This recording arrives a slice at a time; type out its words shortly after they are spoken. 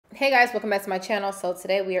Hey guys, welcome back to my channel. So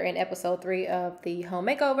today we are in episode 3 of the home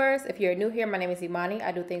makeovers. If you're new here, my name is Imani.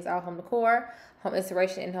 I do things all home decor, home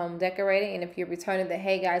inspiration, and home decorating. And if you're returning, then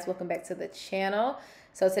hey guys, welcome back to the channel.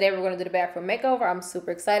 So today we're going to do the bathroom makeover. I'm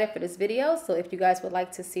super excited for this video. So if you guys would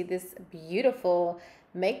like to see this beautiful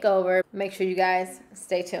makeover, make sure you guys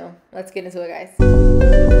stay tuned. Let's get into it, guys.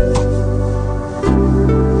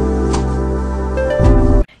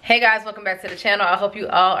 Hey guys, welcome back to the channel. I hope you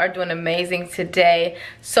all are doing amazing today.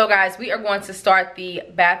 So guys, we are going to start the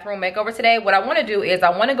bathroom makeover today. What I want to do is I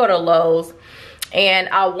want to go to Lowe's and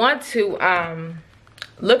I want to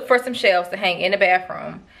look for some shelves to hang in the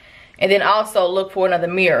bathroom, and then also look for another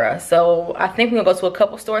mirror. So I think we're gonna go to a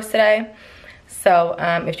couple stores today. So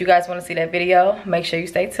if you guys want to see that video, make sure you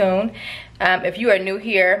stay tuned. If you are new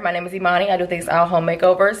here, my name is Imani. I do things all home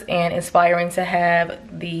makeovers and inspiring to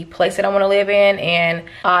have the place that I want to live in. And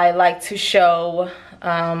I like to show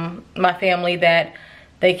my family that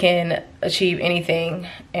they can achieve anything.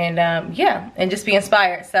 And yeah, and just be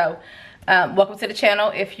inspired. So welcome to the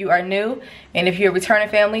channel if you are new. And if you're a returning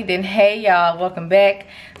family, then hey y'all, welcome back.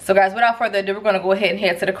 So guys, without further ado, we're going to go ahead and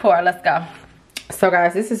head to the car. Let's go. So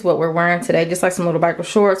guys, this is what we're wearing today. Just like some little biker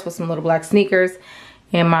shorts with some little black sneakers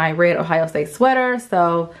and my red Ohio State sweater.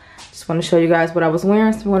 So just want to show you guys what I was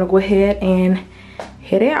wearing. So we're going to go ahead and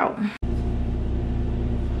head out.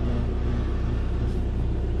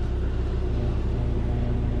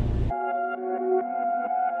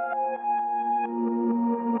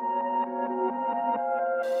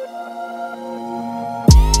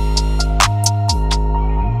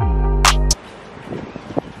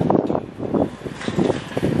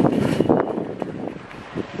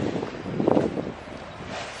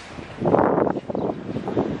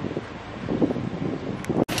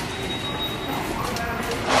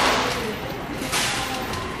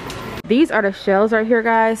 These are the shelves right here,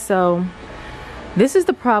 guys. So this is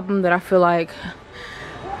the problem that I feel like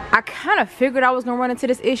I kind of figured I was gonna run into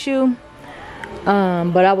this issue,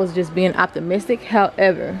 but I was just being optimistic.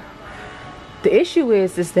 However, the issue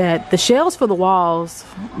is that the shelves for the walls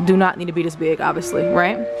do not need to be this big, obviously,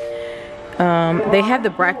 right? They have the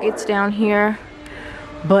brackets down here,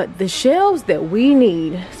 but the shelves that we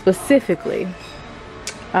need specifically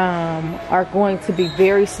are going to be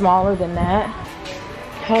very smaller than that.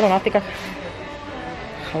 Hold on,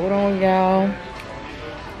 hold on, y'all.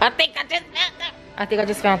 I think I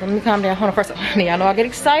just found them. Let me calm down. Hold on first. Honey, y'all know I get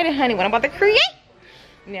excited, honey, when I'm about to create.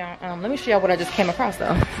 Now, let me show y'all what I just came across,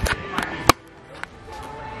 though.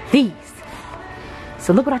 These.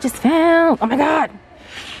 So look what I just found. Oh my God.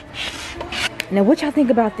 Now, what y'all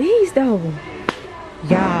think about these, though?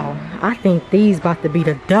 Y'all, I think these about to be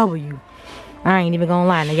the W. I ain't even gonna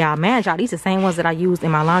lie. Now, y'all, man, y'all, these the same ones that I used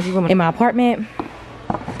in my laundry room in my apartment.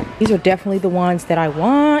 These are definitely the ones that I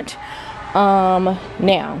want.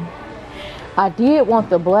 Now, I did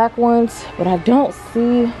want the black ones, but I don't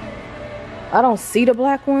see the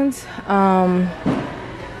black ones.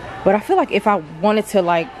 But I feel like if I wanted to,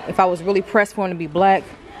 like, if I was really pressed for them to be black,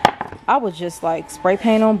 I would just like spray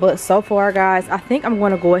paint them. But so far, guys, I think I'm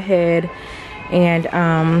going to go ahead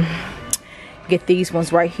and get these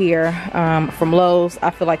ones right here from Lowe's.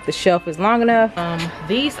 I feel like the shelf is long enough.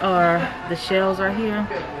 These are the shelves right here.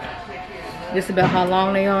 This is about how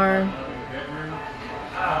long they are.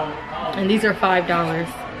 And these are $5.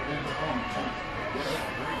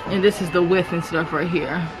 And this is the width and stuff right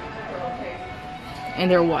here.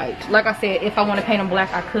 And they're white. Like I said, if I want to paint them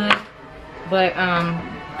black, I could. But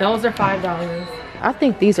those are $5. I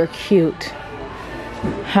think these are cute.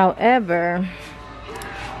 However,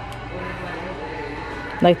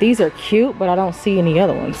 like, these are cute, but I don't see any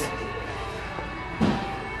other ones.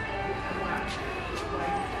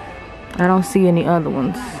 I don't see any other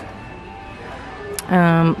ones.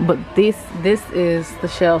 But this is the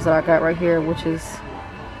shelves that I got right here, which is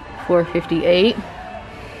 $4.58.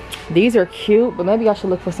 These are cute, but maybe I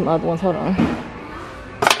should look for some other ones. Hold on.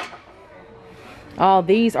 All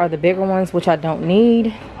these are the bigger ones, which I don't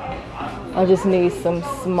need. I just need some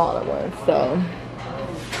smaller ones. So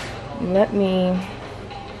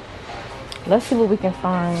let's see what we can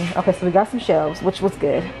find. Okay, so we got some shelves, which was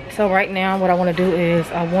good. So right now what I want to do is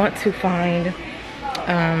I want to find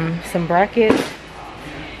some brackets,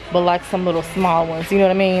 but like some little small ones, you know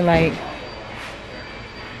what I mean? Like,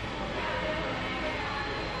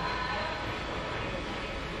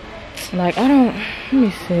 I don't, let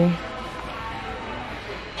me see.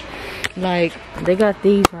 Like, they got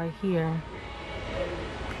these right here,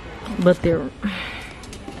 but they're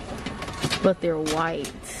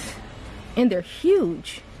white. And they're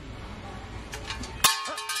huge.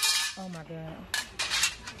 Oh my God.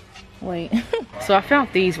 Wait. So I found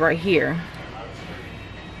these right here.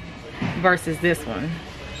 versus this one,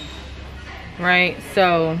 right?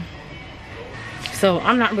 So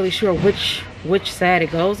I'm not really sure which side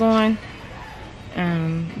it goes on,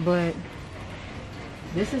 but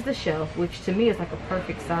this is the shelf, which to me is like a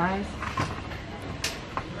perfect size.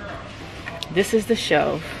 This is the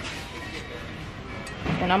shelf,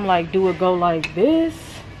 and I'm like, do it go like this,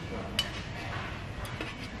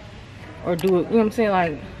 or do it, you know what I'm saying,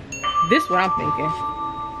 like this? What I'm thinking.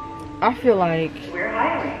 I feel like we're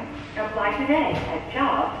hiring. Apply today at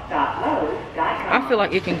jobs.lowes.com. I feel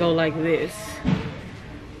like it can go like this,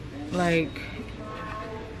 like,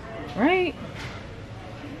 right?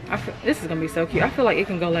 This is gonna be so cute. I feel like it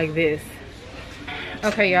can go like this.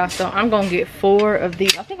 Okay, y'all, so I'm gonna get 4 of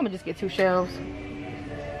these. I think I'm gonna just get 2 shelves.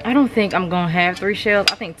 I don't think I'm gonna have 3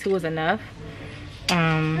 shelves. I think 2 is enough.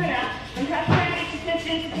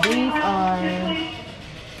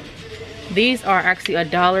 These are actually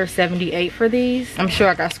 $1.78 for these. I'm sure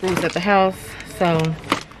I got screws at the house, so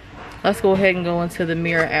let's go ahead and go into the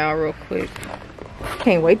mirror aisle real quick.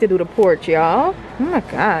 Can't wait to do the porch, y'all. Oh my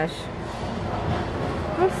gosh,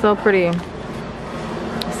 that's so pretty.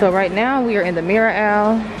 So right now we are in the mirror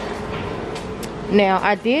aisle. Now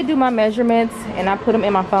I did do my measurements and I put them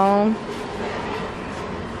in my phone.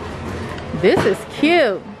 This is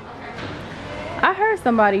cute. I heard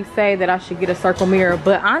somebody say that I should get a circle mirror,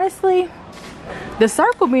 but honestly, the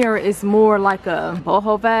circle mirror is more like a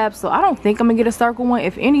boho vibe, so I don't think I'm gonna get a circle one.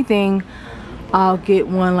 If anything, I'll get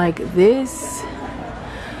one like this.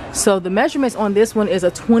 So the measurements on this one is a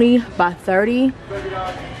 20 by 30,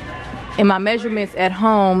 and my measurements at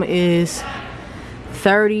home is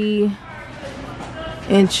 30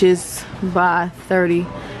 inches by 30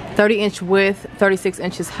 inch width, 36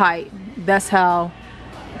 inches height. That's how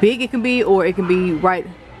big it can be, or it can be right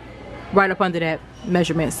up under that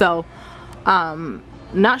measurement. So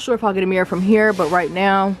not sure if I'll get a mirror from here, but right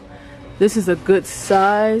now this is a good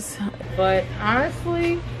size. But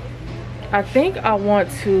honestly, I think I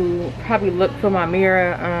want to probably look for my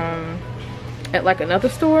mirror at like another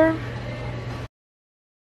store.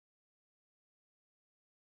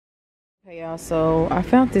 Okay, y'all, so I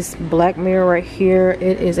found this black mirror right here.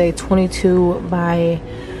 It is a 22 by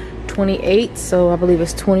 28, so I believe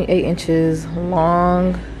it's 28 inches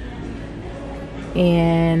long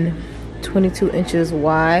and 22 inches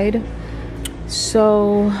wide.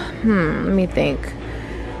 So let me think.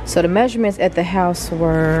 So the measurements at the house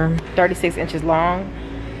were 36 inches long,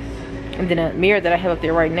 and then a mirror that I have up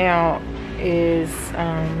there right now is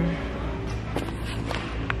I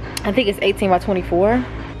think it's 18 by 24.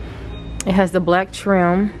 It has the black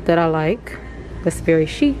trim that I like. That's very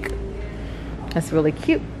chic. That's really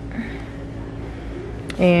cute.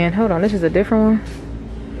 And hold on, this is a different one.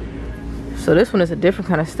 So this one is a different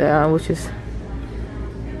kind of style, which is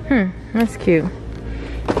that's cute.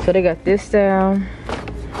 So they got this style,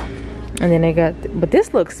 and then they got, but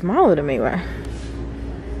this looks smaller to me, right?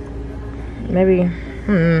 Maybe,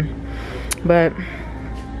 but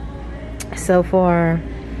so far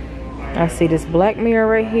I see this black mirror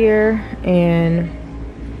right here, and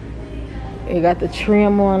it got the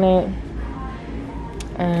trim on it.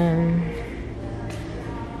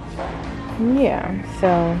 Yeah, so,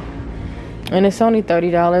 and it's only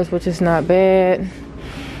 $30, which is not bad.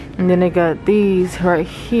 And then they got these right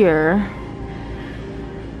here,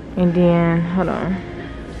 and then hold on,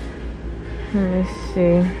 let me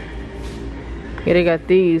see. Yeah, they got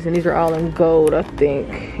these, and these are all in gold, I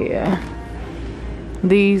think. Yeah,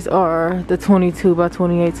 these are the 22 by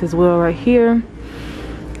 28s as well right here.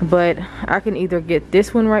 But I can either get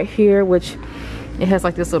this one right here, which it has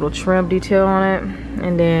like this little trim detail on it,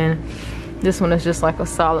 and then this one is just like a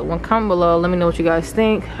solid one. Comment below, let me know what you guys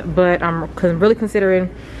think. But I'm really considering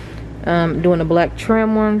doing the black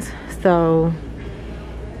trim ones. So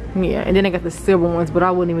yeah, and then I got the silver ones, but I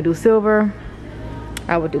wouldn't even do silver.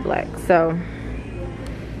 I would do black. So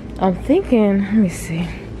I'm thinking, let me see.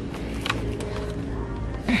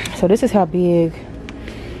 So this is how big,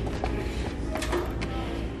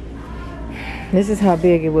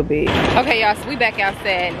 it would be. Okay, y'all, so we back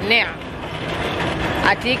outside now.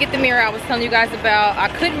 I did get the mirror I was telling you guys about. I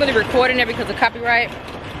couldn't really record in there because of copyright,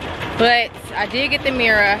 but I did get the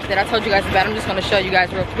mirror that I told you guys about. I'm just gonna show you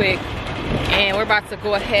guys real quick, and we're about to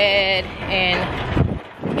go ahead and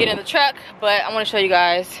get in the truck, but I want to show you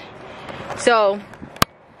guys. So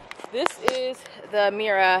this is the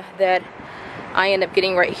mirror that I end up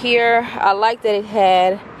getting right here. I like that it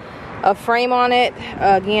had a frame on it.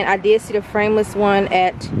 Again, I did see the frameless one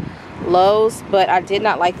at Lowe's, but I did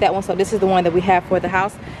not like that one, so this is the one that we have for the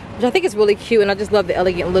house, which I think is really cute, and I just love the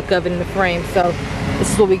elegant look of it in the frame. So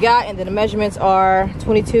this is what we got, and then the measurements are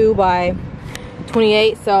 22 by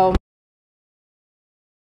 28. So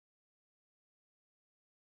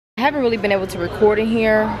I haven't really been able to record in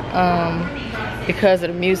here because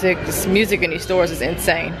of the music. This music in these stores is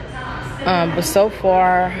insane. But so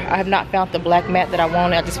far, I have not found the black mat that I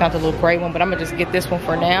wanted. I just found the little gray one, but I'm gonna just get this one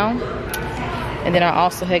for now. And then I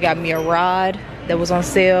also had got me a rod that was on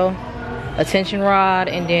sale, a tension rod,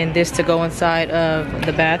 and then this to go inside of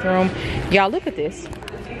the bathroom. Y'all, look at this.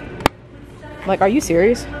 Like, are you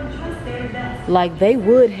serious? Like, they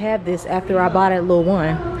would have this after I bought that little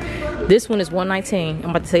one. This one is $119. I'm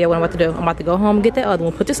about to tell you what I'm about to do. I'm about to go home and get that other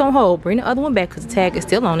one, put this on hold, bring the other one back because the tag is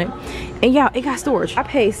still on it. And y'all, it got storage. I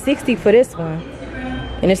paid $60 for this one,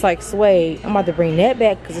 and it's like suede. I'm about to bring that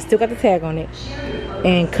back because it still got the tag on it,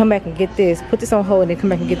 and come back and get this, put this on hold, and then come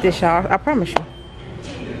back and get this, y'all. I promise you,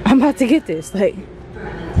 I'm about to get this. Like,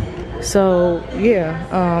 so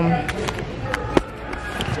yeah.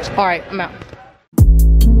 All right, I'm out.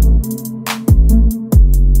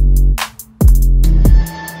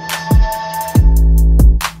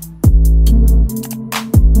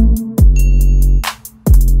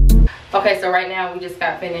 Okay, so right now we just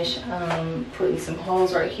got finished putting some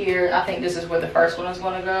holes right here. I think this is where the first one is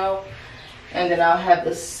going to go. And then I'll have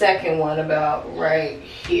the second one about right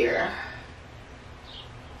here.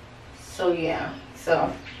 So yeah,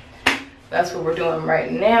 so that's what we're doing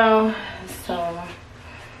right now. So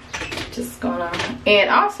just gonna, and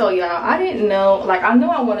also y'all, I didn't know, like, I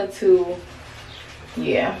know I wanted to,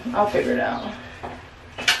 yeah, I'll figure it out.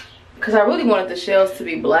 Because I really wanted the shelves to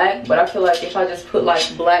be black, but I feel like if I just put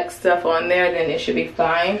like black stuff on there, then it should be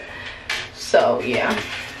fine. So yeah.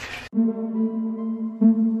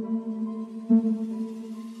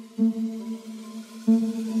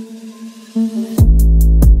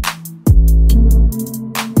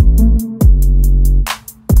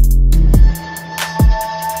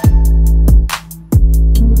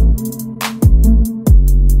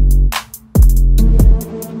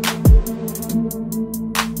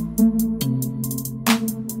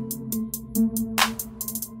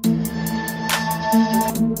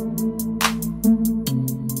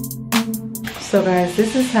 So guys,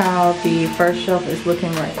 this is how the first shelf is looking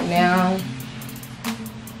right now.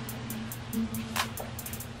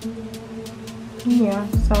 Yeah,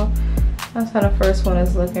 so that's how the first one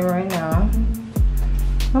is looking right now.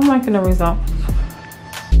 I'm liking the result.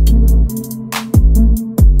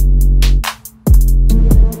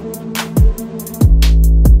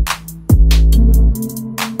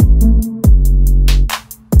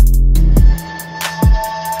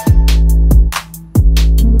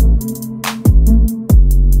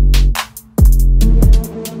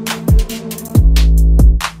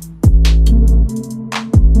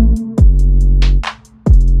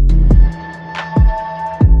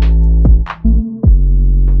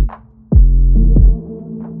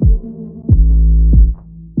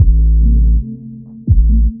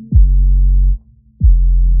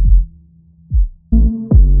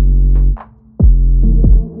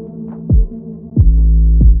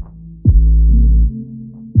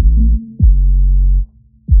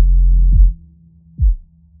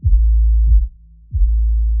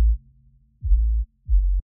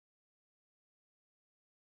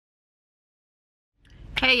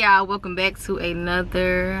 Hey y'all, welcome back to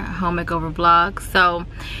another home makeover vlog. So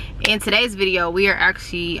in today's video we are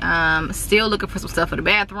actually still looking for some stuff for the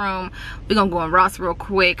bathroom. We're gonna go in Ross real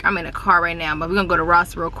quick. I'm in a car right now, but we're gonna go to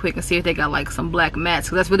Ross real quick and see if they got like some black mats,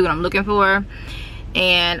 because that's really what I'm looking for.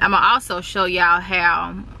 And I'm gonna also show y'all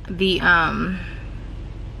how the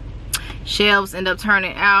shelves end up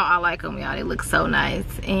turning out. I like them, y'all. They look so nice.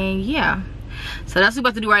 And yeah, so that's what we're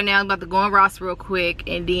about to do right now. I'm about to go in Ross real quick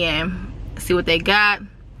and then see what they got,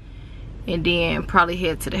 and then probably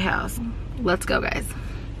head to the house. Let's go, guys.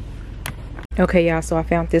 Okay y'all, so I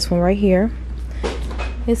found this one right here.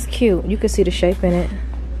 It's cute. You can see the shape in it,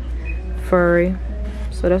 furry.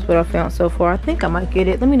 So that's what I found so far. I think I might get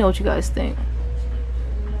it. Let me know what you guys think.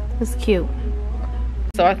 It's cute.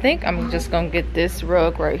 So I think I'm just gonna get this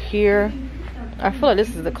rug right here. I feel like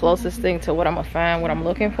this is the closest thing to what I'm gonna find, what I'm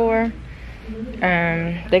looking for.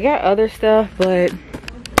 They got other stuff, but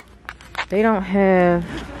they don't have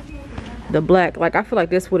the black. Like, I feel like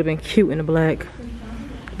this would have been cute in the black,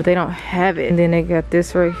 but they don't have it. And then they got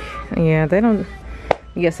this right, yeah, they don't.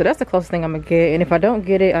 Yeah, so that's the closest thing I'm gonna get. And if I don't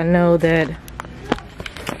get it, I know that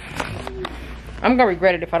I'm gonna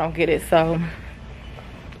regret it if I don't get it. So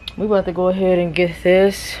we're about to go ahead and get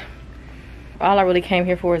this. All I really came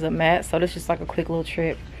here for is a mat, so this is just like a quick little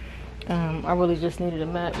trip. I really just needed a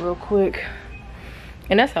mat real quick,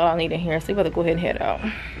 and that's all I need in here. So we're about to go ahead and head out.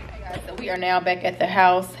 So we are now back at the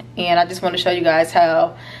house, and I just want to show you guys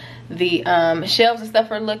how the shelves and stuff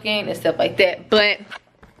are looking and stuff like that. But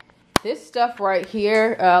this stuff right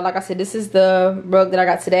here, like I said, this is the rug that I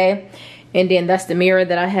got today, and then that's the mirror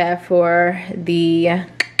that I have for the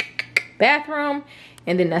bathroom,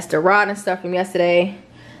 and then that's the rod and stuff from yesterday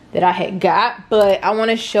that I had got. But I want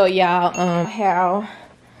to show y'all how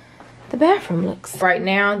the bathroom looks right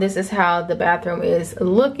now. This is how the bathroom is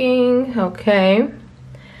looking. Okay,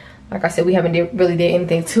 like I said, we haven't really did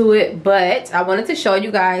anything to it, but I wanted to show you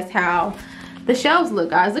guys how the shelves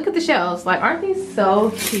look, guys. Look at the shelves. Like, aren't these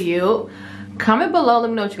so cute? Comment below,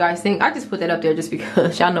 let me know what you guys think. I just put that up there just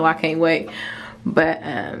because y'all know I can't wait. But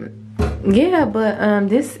yeah, but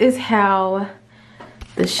this is how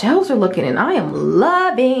the shelves are looking, and I am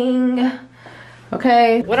loving.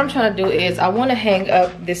 Okay, what I'm trying to do is I want to hang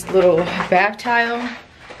up this little bath tile,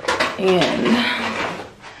 and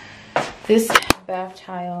this bath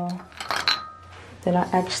tile that I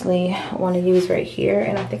actually want to use right here,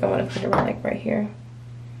 and I think I want to put it around like right here.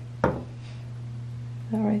 That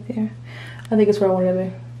right there. I think it's where I want it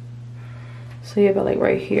to be. So yeah, but like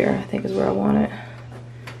right here, I think is where I want it.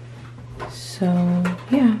 So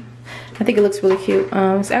yeah, I think it looks really cute.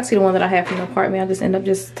 It's actually the one that I have from the apartment. I just end up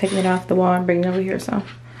just taking it off the wall and bringing it over here. So.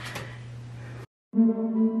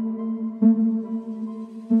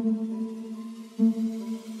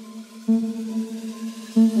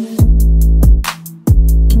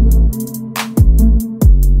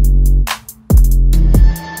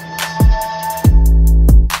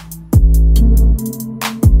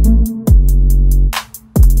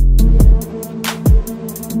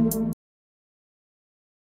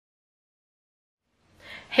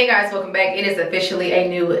 Hey guys, welcome back. It is officially a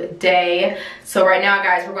new day. So right now,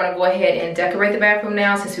 guys, we're gonna go ahead and decorate the bathroom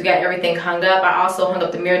now since we got everything hung up. I also hung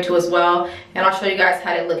up the mirror too as well, and I'll show you guys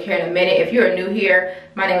how they look here in a minute. If you're new here,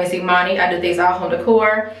 my name is Imani. I do things all home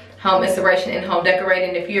decor, home inspiration, and home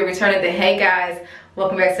decorating. If you're returning, then hey guys,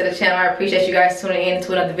 welcome back to the channel. I appreciate you guys tuning in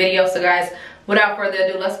to another video. So guys, without further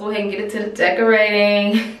ado, let's go ahead and get into the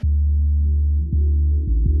decorating.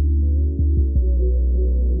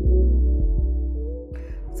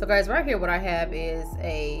 So guys, right here what I have is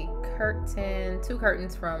a curtain, two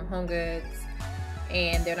curtains from Home Goods,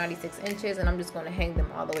 and they're 96 inches, and I'm just going to hang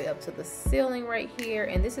them all the way up to the ceiling right here.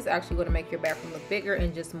 And this is actually going to make your bathroom look bigger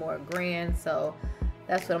and just more grand. So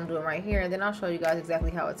that's what I'm doing right here, and then I'll show you guys exactly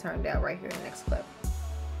how it turned out right here in the next clip.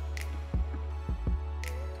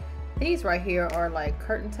 These right here are like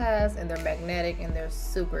curtain tabs, and they're magnetic, and they're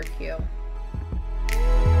super cute.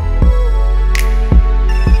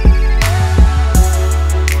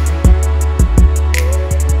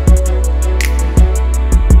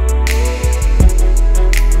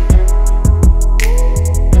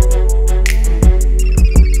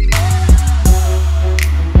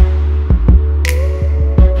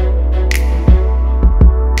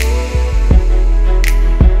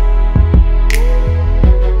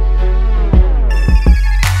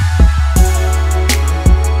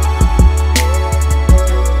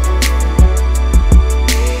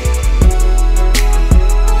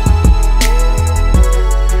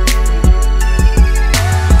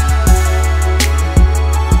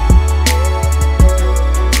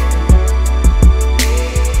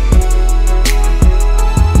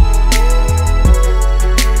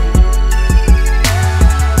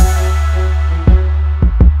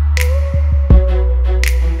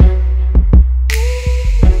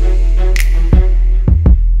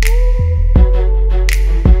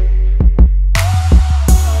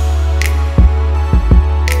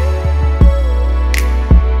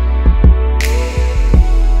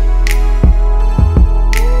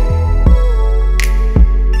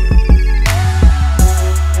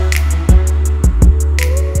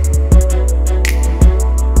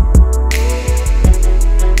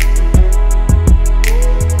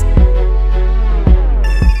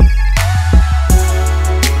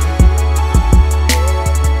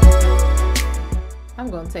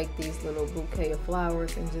 Take these little bouquet of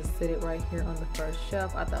flowers and just sit it right here on the first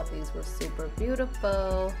shelf. I thought these were super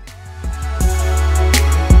beautiful.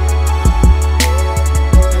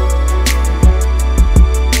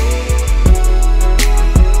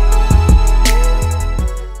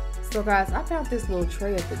 So guys, I found this little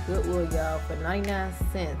tray at the Goodwill, y'all, for 99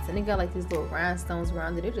 cents, and it got like these little rhinestones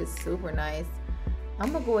around it. It is super nice.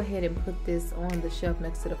 I'm gonna go ahead and put this on the shelf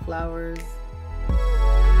next to the flowers.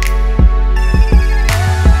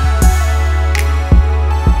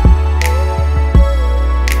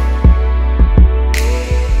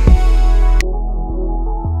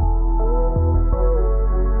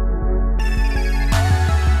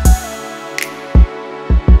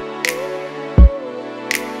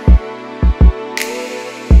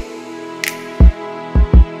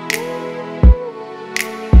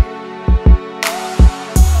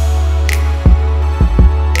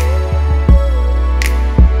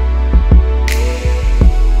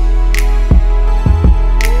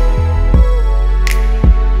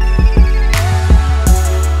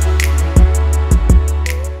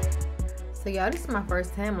 So y'all, this is my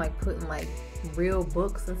first time like putting like real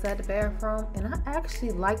books inside the bathroom, and I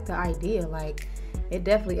actually like the idea. Like, it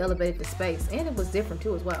definitely elevated the space, and it was different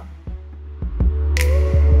too as well.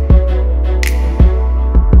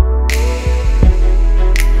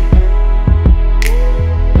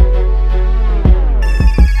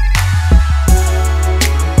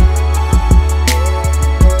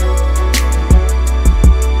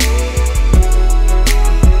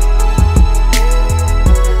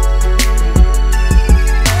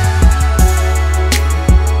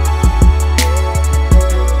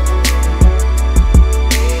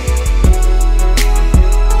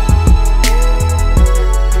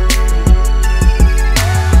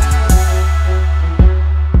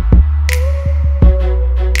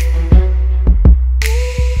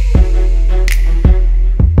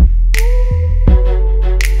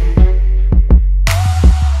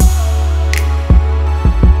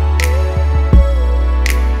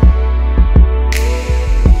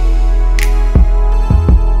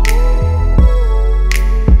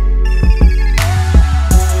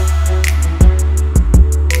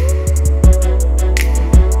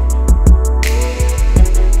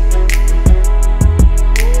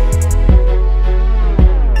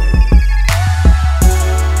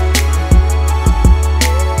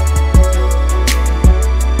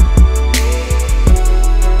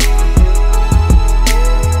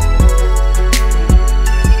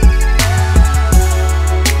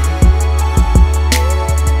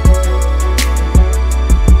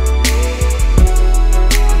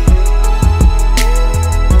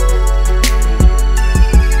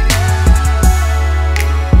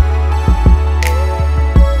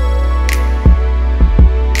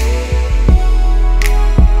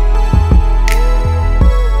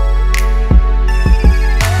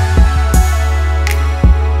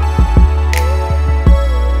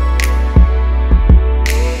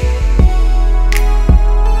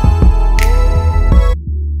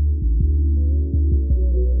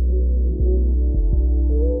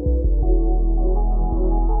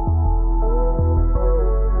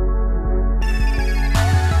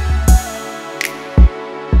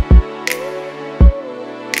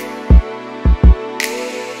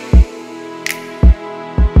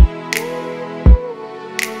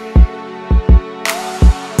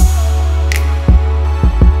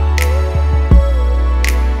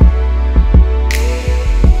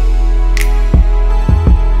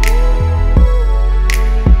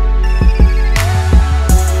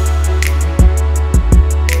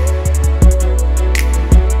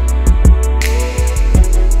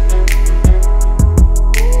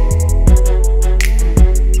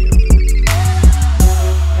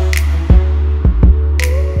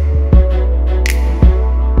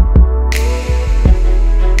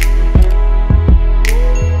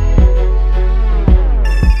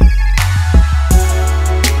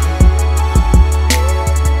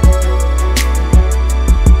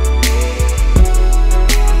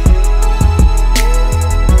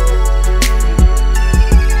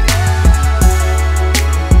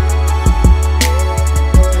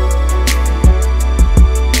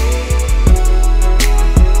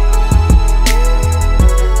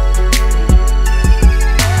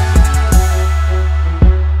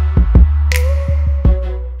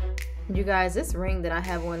 Guys, this ring that I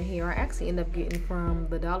have on here, I actually end up getting from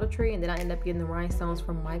the Dollar Tree, and then I end up getting the rhinestones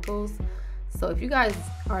from Michael's. So if you guys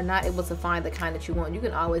are not able to find the kind that you want, you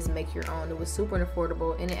can always make your own. It was super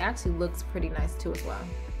affordable, and it actually looks pretty nice too as well.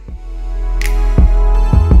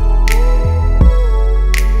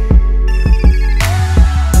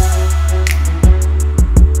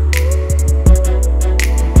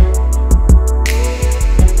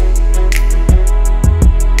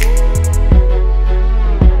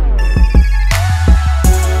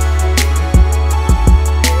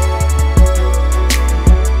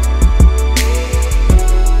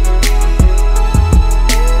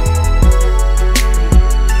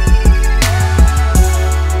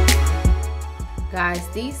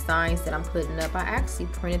 These signs that I'm putting up, I actually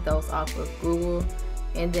printed those off of Google,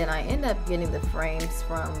 and then I end up getting the frames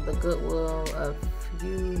from the Goodwill a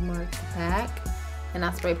few months back, and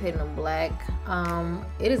I spray painted them black.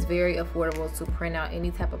 It is very affordable to print out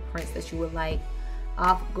any type of prints that you would like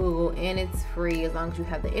off Google, and it's free as long as you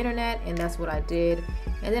have the internet, and that's what I did.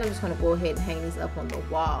 And then I'm just going to go ahead and hang these up on the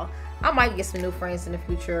wall. I might get some new frames in the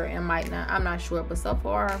future and might not, I'm not sure, but so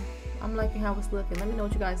far I'm liking how it's looking. Let me know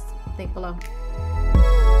what you guys think below.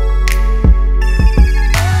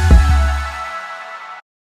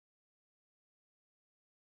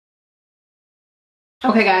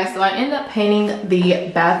 Okay guys, so I end up painting the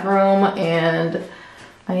bathroom, and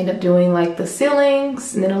I end up doing like the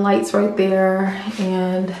ceilings and then the lights right there,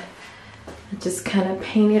 and just kind of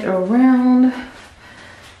paint it around.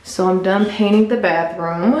 So I'm done painting the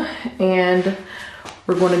bathroom, and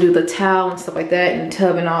we're going to do the towel and stuff like that, and the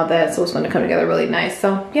tub and all that, so it's going to come together really nice.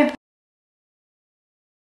 So yeah.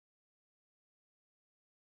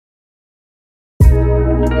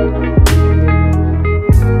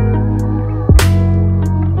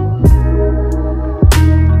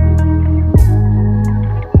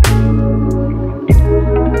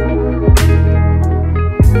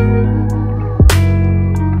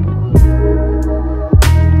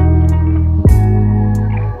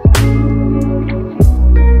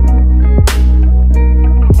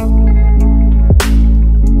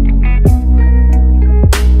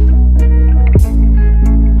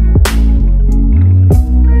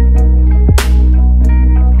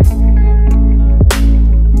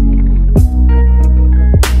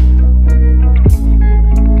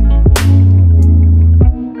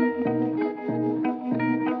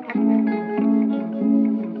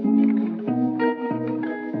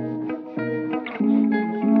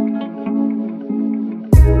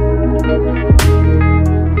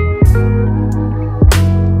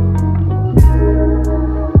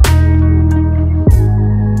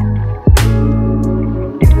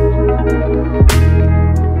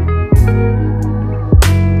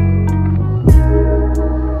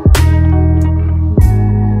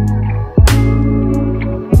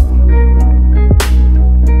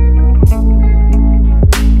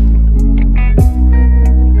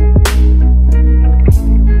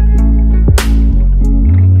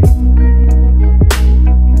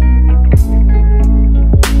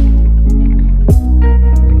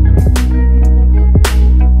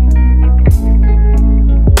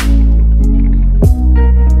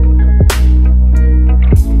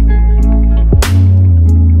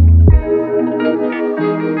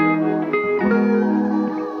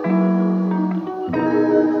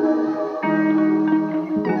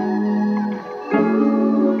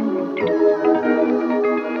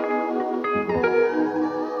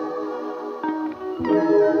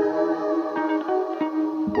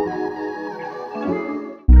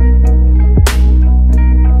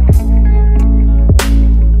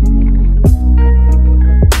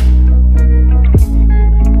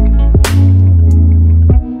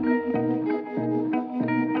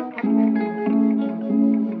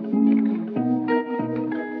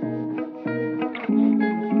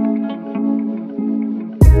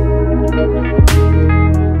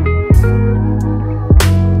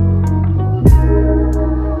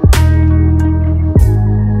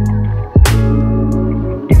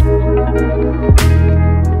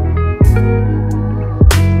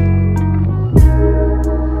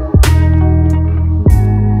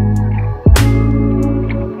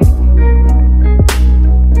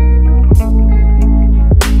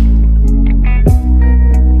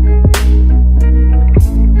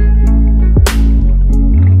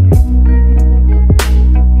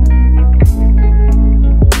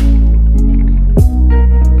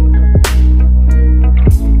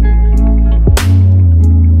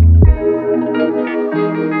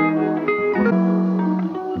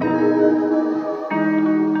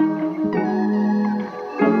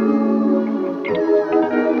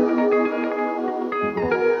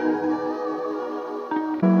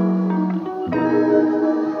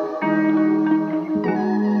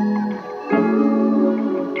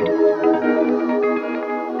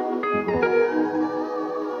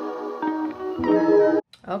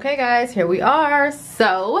 Okay guys, here we are.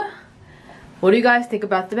 So what do you guys think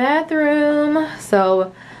about the bathroom?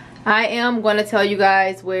 So I am going to tell you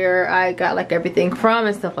guys where I got like everything from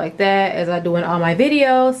and stuff like that, as I do in all my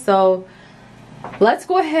videos. So let's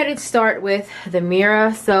go ahead and start with the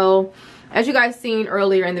mirror. So as you guys seen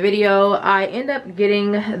earlier in the video, I end up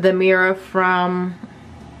getting the mirror from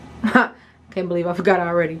can't believe I forgot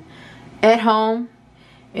already, At Home,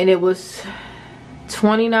 and it was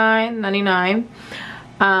 $29.99.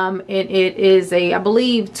 And it is a, I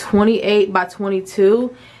believe, 28 by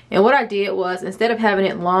 22. And what I did was, instead of having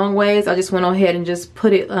it long ways, I just went ahead and just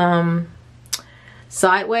put it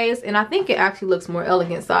sideways, and I think it actually looks more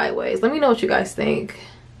elegant sideways. Let me know what you guys think.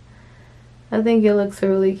 I think it looks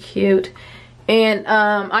really cute. And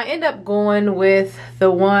I end up going with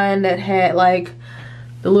the one that had like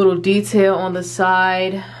the little detail on the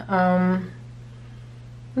side.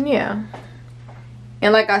 Yeah.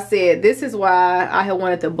 And like I said, this is why I had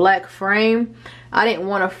wanted the black frame. I didn't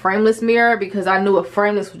want a frameless mirror because I knew a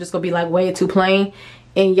frameless was just gonna be like way too plain.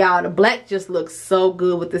 And y'all, the black just looks so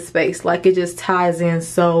good with the space. Like it just ties in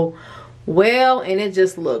so well, and it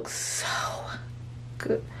just looks so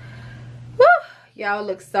good. Woo! Y'all, it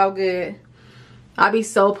looks so good. I'll be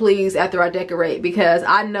so pleased after I decorate, because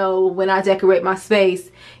I know when I decorate my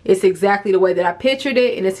space, it's exactly the way that I pictured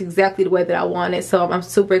it and it's exactly the way that I want it. So I'm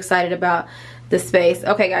super excited about the space.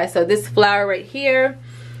 Okay guys, so this flower right here,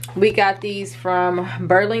 we got these from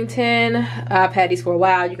Burlington. I've had these for a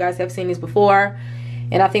while. You guys have seen these before,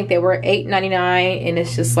 and I think they were $8.99, and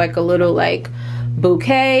it's just like a little like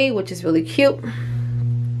bouquet, which is really cute.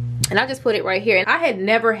 And I just put it right here. And I had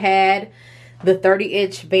never had the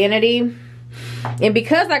 30-inch vanity, and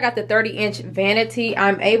because I got the 30-inch vanity,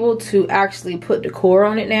 I'm able to actually put decor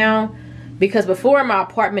on it now, because before in my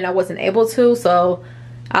apartment I wasn't able to. So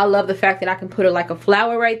I love the fact that I can put it like a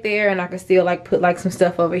flower right there, and I can still like put like some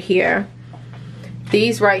stuff over here.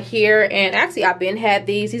 These right here, and actually I've been had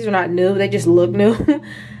these are not new, they just look new.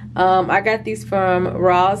 I got these from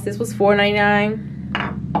Ross. This was $4.99,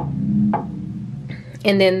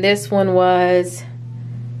 and then this one was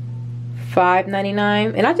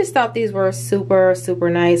 $5.99, and I just thought these were super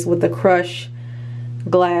nice with the crushed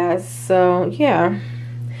glass. So yeah,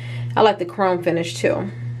 I like the chrome finish too.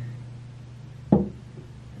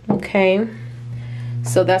 Okay,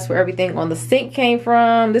 so that's where everything on the sink came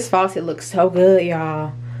from. This faucet looks so good,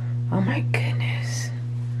 y'all. Oh my goodness,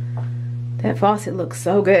 that faucet looks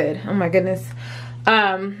so good. Oh my goodness.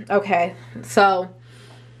 Okay, so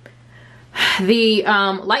the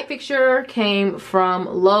light fixture came from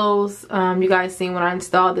Lowe's. You guys seen when I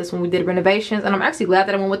installed this when we did renovations, and I'm actually glad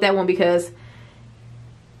that I went with that one because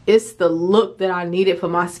it's the look that I needed for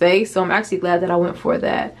my space. So I'm actually glad that I went for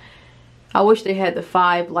that. I wish they had the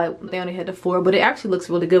 5, like they only had the 4, but it actually looks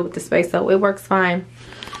really good with the space, so it works fine.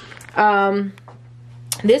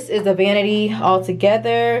 This is a vanity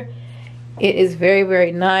altogether. It is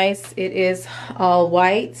very nice. It is all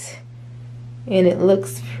white, and it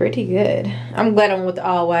looks pretty good. I'm glad I went with the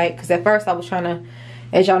all white, because at first I was trying to,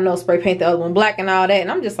 as y'all know, spray paint the other one black and all that, and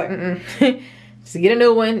I'm just like, just get a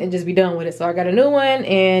new one and just be done with it. So I got a new one,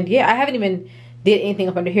 and yeah, I haven't even did anything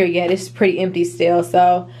up under here yet. It's pretty empty still.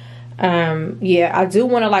 So yeah, I do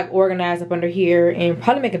want to like organize up under here and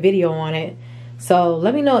probably make a video on it. So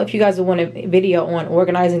let me know if you guys want a video on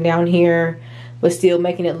organizing down here, but still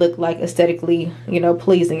making it look like aesthetically, you know,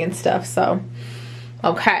 pleasing and stuff. So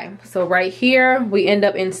okay, so right here we end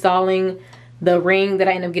up installing the ring that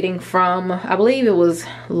I ended up getting from, I believe it was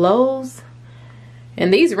Lowe's.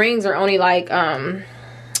 And these rings are only like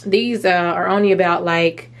these are only about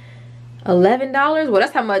like $11. Well,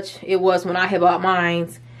 that's how much it was when I had bought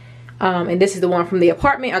mine. And this is the one from the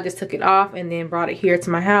apartment. I just took it off and then brought it here to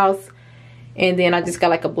my house. And then I just got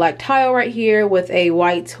like a black tile right here with a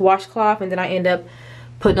white washcloth, and then I end up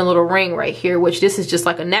putting a little ring right here, which this is just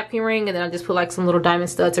like a napkin ring, and then I just put like some little diamond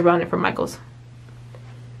studs around it from Michael's.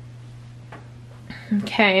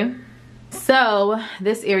 Okay, so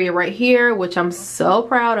this area right here, which I'm so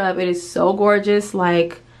proud of, it is so gorgeous.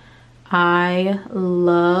 Like, I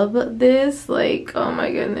love this. Like, oh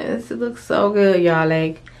my goodness, it looks so good, y'all.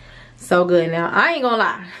 Like, so good. Now I ain't gonna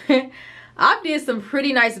lie, I did some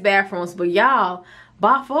pretty nice bathrooms, but y'all,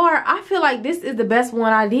 by far I feel like this is the best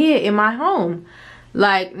one I did in my home.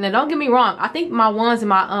 Like, now don't get me wrong, I think my ones in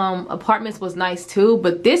my apartments was nice too,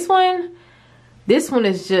 but this one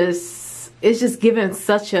is just, it's just giving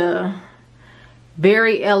such a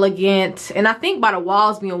very elegant, and I think by the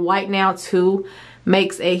walls being white now too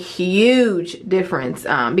makes a huge difference,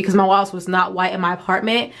 because my walls was not white in my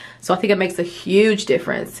apartment, so I think it makes a huge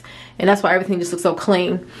difference, and that's why everything just looks so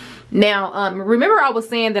clean. Now remember I was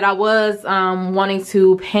saying that I was wanting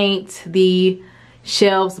to paint the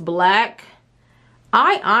shelves black.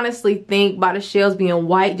 I honestly think by the shelves being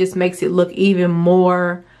white just makes it look even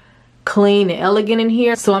more clean and elegant in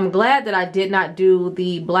here. So I'm glad that I did not do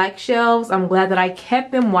the black shelves. I'm glad that I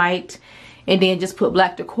kept them white and then just put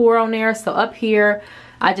black decor on there. So up here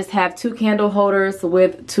I just have 2 candle holders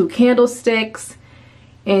with 2 candlesticks,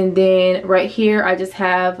 and then right here I just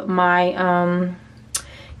have my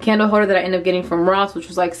candle holder that I ended up getting from Ross, which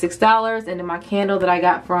was like $6, and then my candle that I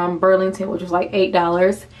got from Burlington, which was like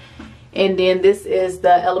 $8. And then this is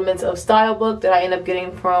the Elements of Style book that I ended up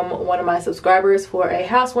getting from one of my subscribers for a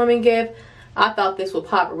housewarming gift. I thought this would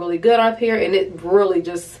pop really good up here, and it really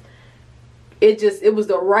just, it was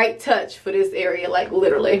the right touch for this area, like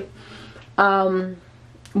literally.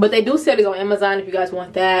 But they do sell these on Amazon if you guys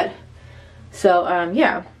want that. So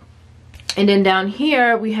yeah. And then down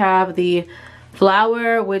here we have the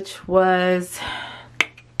flower, which was,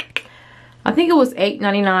 I think it was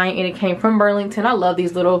 $8.99, and it came from Burlington. I love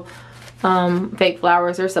these little fake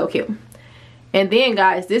flowers, they're so cute. And then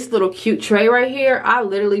guys, this little cute tray right here, I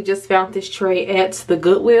literally just found this tray at the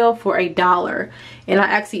Goodwill for $1, and I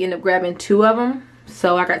actually ended up grabbing 2 of them.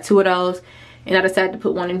 So I got 2 of those, and I decided to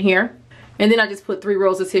put one in here. And then I just put 3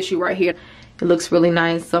 rolls of tissue right here. It looks really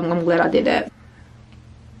nice, so I'm glad I did that.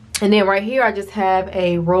 And then right here I just have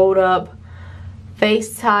a rolled up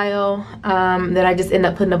face tile that I just end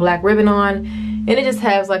up putting a black ribbon on. And it just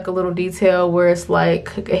has like a little detail where it's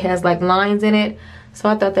like, it has like lines in it. So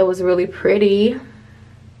I thought that was really pretty.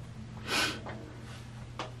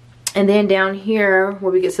 And then down here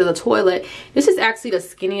where we get to the toilet, this is actually the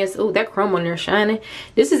skinniest, oh, that chrome on there shining.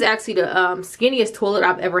 This is actually the skinniest toilet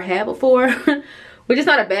I've ever had before, which is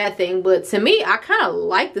not a bad thing, but to me, I kind of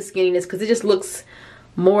like the skinniness because it just looks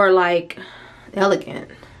more like elegant.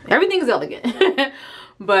 Everything's elegant.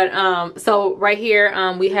 But so right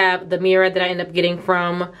here we have the mirror that I end up getting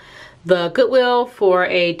from the Goodwill for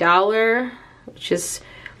 $1, which is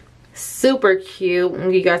super cute. I'll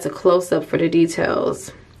give you guys a close-up for the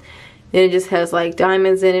details. Then it just has like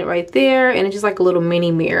diamonds in it right there, and it's just like a little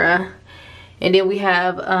mini mirror. And then we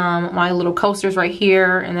have my little coasters right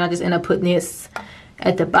here, and then I just end up putting this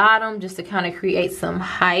at the bottom just to kind of create some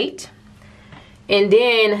height. And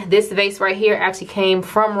then this vase right here actually came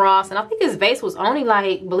from Ross, and I think this vase was only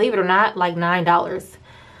like, believe it or not, like $9.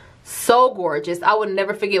 So gorgeous. I would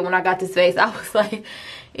never forget when I got this vase. I was like,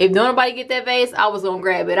 if nobody get that vase, I was gonna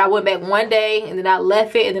grab it. I went back one day and then I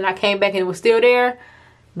left it, and then I came back and it was still there.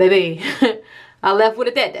 Baby, I left with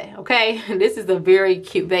it that day, okay? This is a very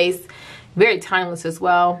cute vase, very timeless as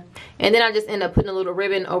well. And then I just end up putting a little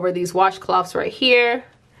ribbon over these washcloths right here,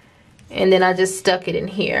 and then I just stuck it in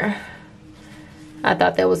here. I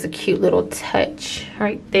thought that was a cute little touch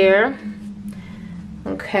right there.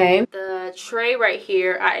 Okay, the tray right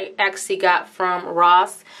here I actually got from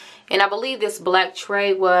Ross, and I believe this black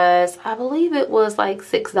tray was, I believe it was like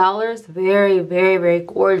 $6. Very, very, very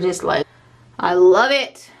gorgeous. Like, I love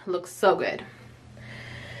it. Looks so good.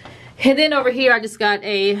 And then over here I just got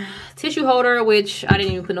a tissue holder, which I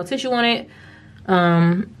didn't even put no tissue on it.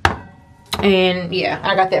 And yeah,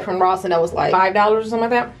 I got that from Ross, and that was like $5 or something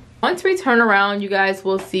like that. Once we turn around, you guys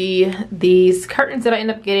will see these curtains that I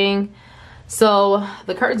end up getting. So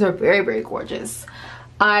the curtains are very, very gorgeous.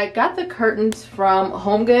 I got the curtains from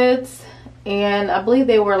HomeGoods, and I believe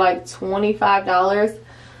they were like $25.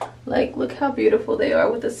 Like, look how beautiful they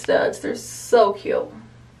are with the studs. They're so cute.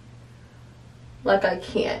 Like, I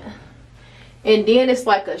can't. And then it's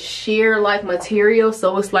like a sheer like material,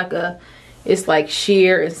 so it's like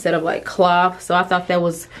sheer instead of like cloth. So I thought that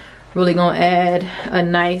was really gonna add a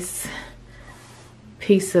nice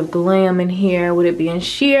piece of glam in here with it being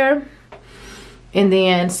sheer. And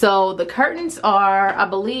then so the curtains are, I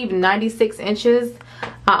believe, 96 inches.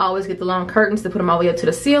 I always get the long curtains to put them all the way up to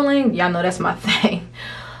the ceiling. Y'all know that's my thing.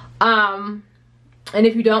 And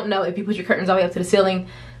if you don't know, if you put your curtains all the way up to the ceiling,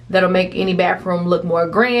 that'll make any bathroom look more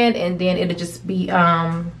grand, and then it'll just be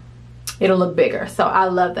it'll look bigger. So I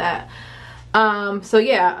love that. So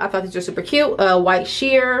yeah, I thought these were super cute. White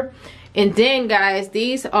sheer. And then guys,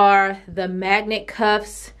 these are the magnet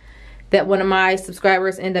cuffs that one of my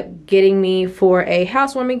subscribers ended up getting me for a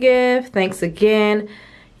housewarming gift. Thanks again.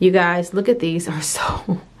 You guys, look at these. Are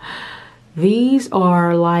so, these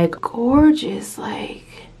are like gorgeous.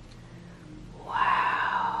 Like,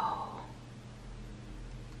 wow,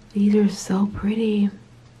 these are so pretty.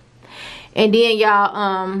 And then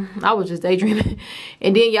y'all, I was just daydreaming.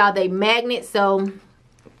 And then y'all, they magnet, so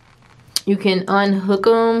you can unhook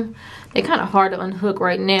them. They're kind of hard to unhook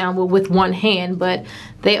right now with one hand, but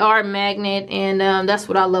they are magnet, and that's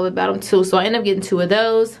what I love about them too. So I ended up getting 2 of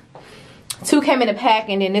those. 2 came in a pack,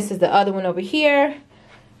 and then this is the other one over here.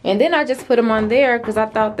 And then I just put them on there because I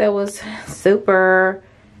thought that was super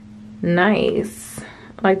nice.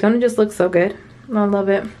 Like, don't it just look so good? I love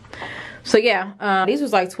it. So yeah, these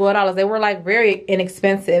was like $12. They were like very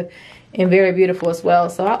inexpensive and very beautiful as well.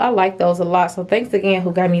 So I like those a lot. So thanks again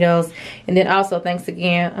who got me those. And then also thanks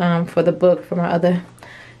again for the book for my other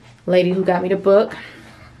lady who got me the book.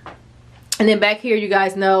 And then back here, you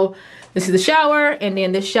guys know this is the shower. And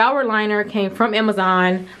then the shower liner came from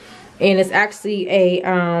Amazon. And it's actually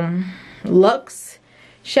a Luxe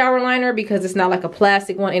shower liner because it's not like a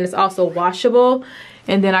plastic one. And it's also washable.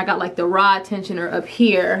 And then I got like the rod tensioner up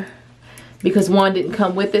here because one didn't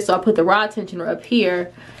come with it. So I put the rod tensioner up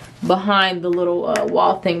here behind the little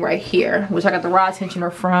wall thing right here, which I got the rod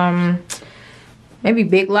tensioner from maybe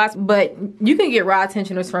Big Lots, but you can get rod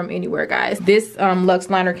tensioners from anywhere, guys. This Luxe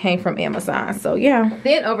liner came from Amazon, so yeah.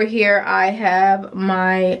 Then over here I have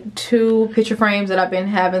my 2 picture frames that I've been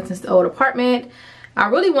having since the old apartment. I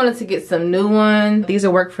really wanted to get some new ones. These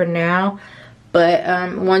will work for now, but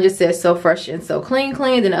one just says so fresh and so clean,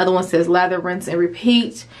 then the other one says lather, rinse, and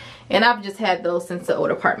repeat. And I've just had those since the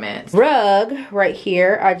old apartment. Rug right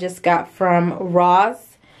here I just got from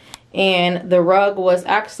Ross. and the rug was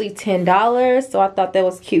actually $10, so I thought that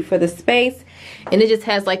was cute for the space. And it just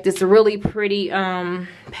has like this really pretty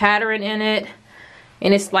pattern in it,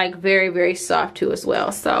 and it's like very, very soft too as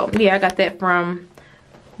well. So yeah, I got that from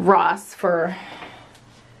Ross for a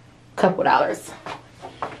couple dollars.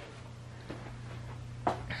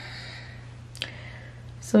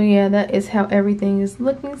 So yeah, that is how everything is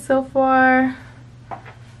looking so far.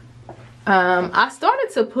 I started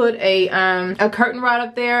to put a curtain rod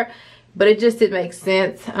up there, but it just didn't make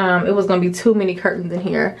sense. It was gonna be too many curtains in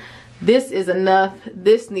here. This is enough.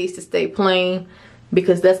 This needs to stay plain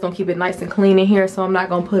because that's gonna keep it nice and clean in here, so I'm not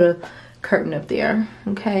gonna put a curtain up there,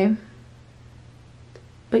 okay?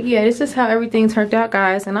 But yeah, this is how everything turned out,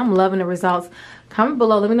 guys, and I'm loving the results. Comment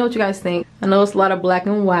below, let me know what you guys think. I know it's a lot of black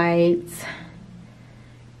and whites,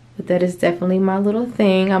 but that is definitely my little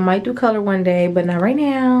thing. I might do color one day, but not right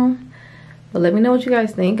now. But let me know what you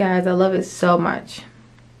guys think, guys. I love it so much.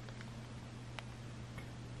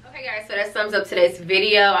 Okay, guys, so that sums up today's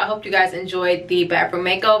video. I hope you guys enjoyed the bathroom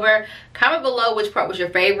makeover. Comment below which part was your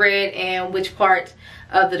favorite and which part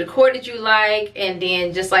of the decor did you like, and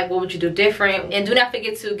then just like what would you do different. And do not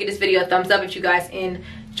forget to give this video a thumbs up if you guys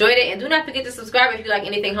enjoyed it, and do not forget to subscribe if you like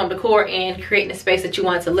anything home decor and creating a space that you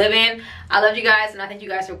want to live in. I love you guys, and I thank you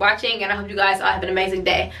guys for watching, and I hope you guys all have an amazing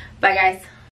day. Bye, guys.